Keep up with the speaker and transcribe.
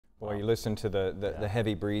Boy, you listen to the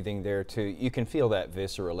heavy breathing there too. You can feel that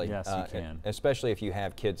viscerally. Yes, you can. Especially if you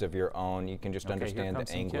have kids of your own. You can just understand the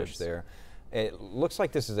anguish there. It looks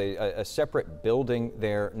like this is a separate building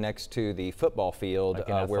there next to the football field, like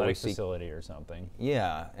an where we see facility or something.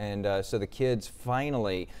 Yeah, and so the kids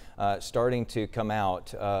finally starting to come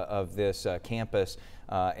out of this campus,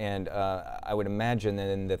 and I would imagine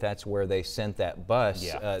then that that's where they sent that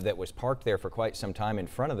bus that was parked there for quite some time in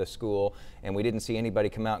front of the school, and we didn't see anybody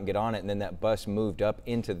come out and get on it, and then that bus moved up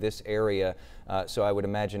into this area. So I would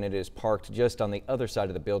imagine it is parked just on the other side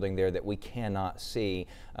of the building there that we cannot see,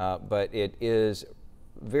 but it is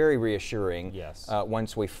very reassuring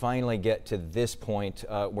once we finally get to this point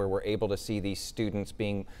where we're able to see these students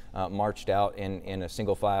being marched out in a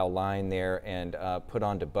single file line there and put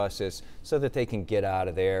onto buses so that they can get out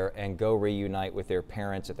of there and go reunite with their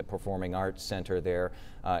parents at the Performing Arts Center there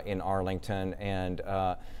in Arlington and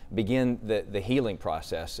begin the healing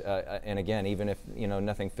process. And again, even if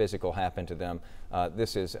nothing physical happened to them,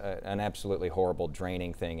 this is an absolutely horrible,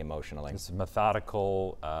 draining thing emotionally. It's a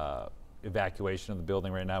methodical evacuation of the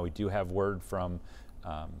building right now. We do have word from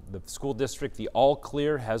the school district. The all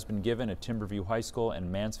clear has been given at Timberview High School,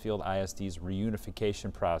 and Mansfield ISD's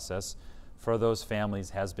reunification process for those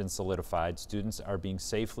families has been solidified. Students are being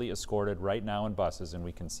safely escorted right now in buses, and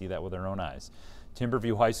we can see that with our own eyes.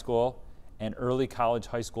 Timberview High School and early college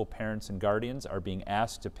high school parents and guardians are being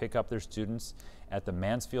asked to pick up their students at the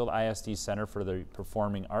Mansfield ISD Center for the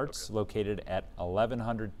Performing Arts, located at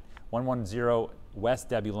 110 West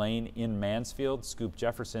Debbie Lane in Mansfield. Scoop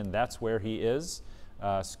Jefferson, that's where he is.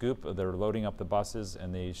 Scoop, they're loading up the buses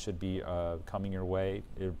and they should be coming your way,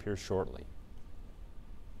 it appears, shortly.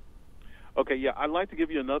 Okay, yeah, I'd like to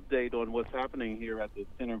give you an update on what's happening here at the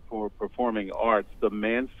Center for Performing Arts. The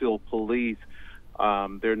Mansfield Police,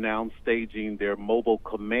 they're now staging their mobile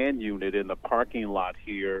command unit in the parking lot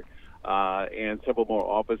here, and several more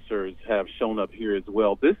officers have shown up here as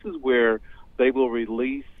well. This is where they will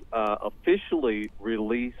officially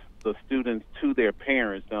release the students to their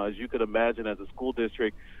parents. Now, as you could imagine, as a school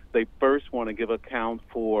district, they first want to give account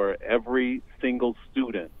for every single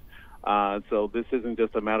student. So this isn't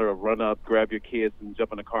just a matter of run up, grab your kids, and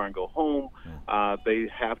jump in the car and go home. They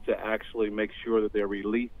have to actually make sure that they're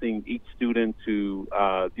releasing each student to,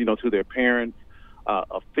 to their parents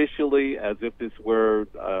officially, as if this were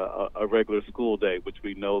a regular school day, which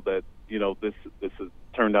we know that this has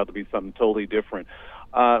turned out to be something totally different.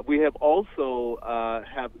 We have also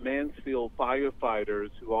have Mansfield firefighters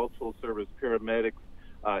who also serve as paramedics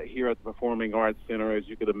here at the Performing Arts Center. As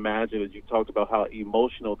you could imagine, as you talked about how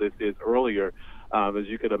emotional this is earlier, as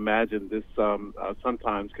you could imagine, this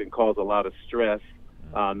sometimes can cause a lot of stress,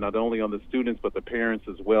 not only on the students but the parents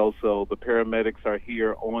as well. So the paramedics are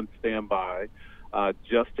here on standby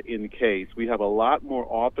just in case. We have a lot more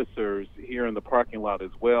officers here in the parking lot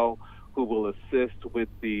as well who will assist with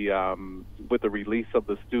the release of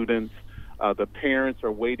the students. The parents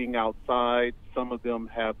are waiting outside. Some of them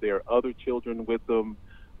have their other children with them,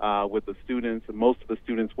 with the students, and most of the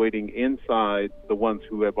students waiting inside, the ones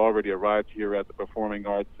who have already arrived here at the Performing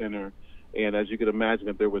Arts Center. And as you could imagine,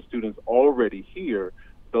 if there were students already here,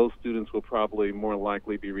 those students will probably more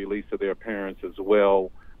likely be released to their parents as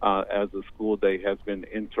well, as the school day has been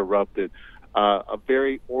interrupted. A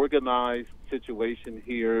very organized situation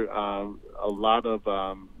here. A lot of,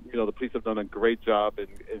 the police have done a great job in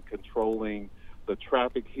controlling the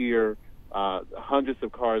traffic here. Hundreds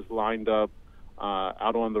of cars lined up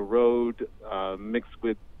out on the road, mixed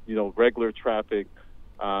with, regular traffic.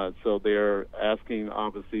 So they're asking,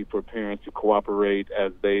 obviously, for parents to cooperate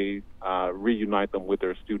as they reunite them with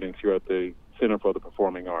their students here at the Center for the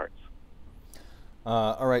Performing Arts.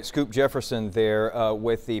 All right, Scoop Jefferson there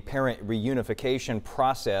with the parent reunification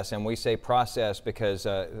process, and we say process because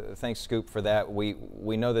thanks, Scoop, for that. We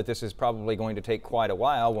know that this is probably going to take quite a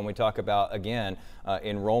while when we talk about, again,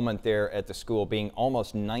 enrollment there at the school being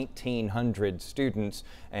almost 1,900 students,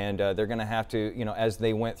 and they're going to have to, as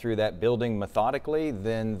they went through that building methodically,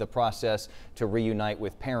 then the process to reunite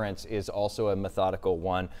with parents is also a methodical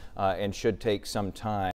one and should take some time.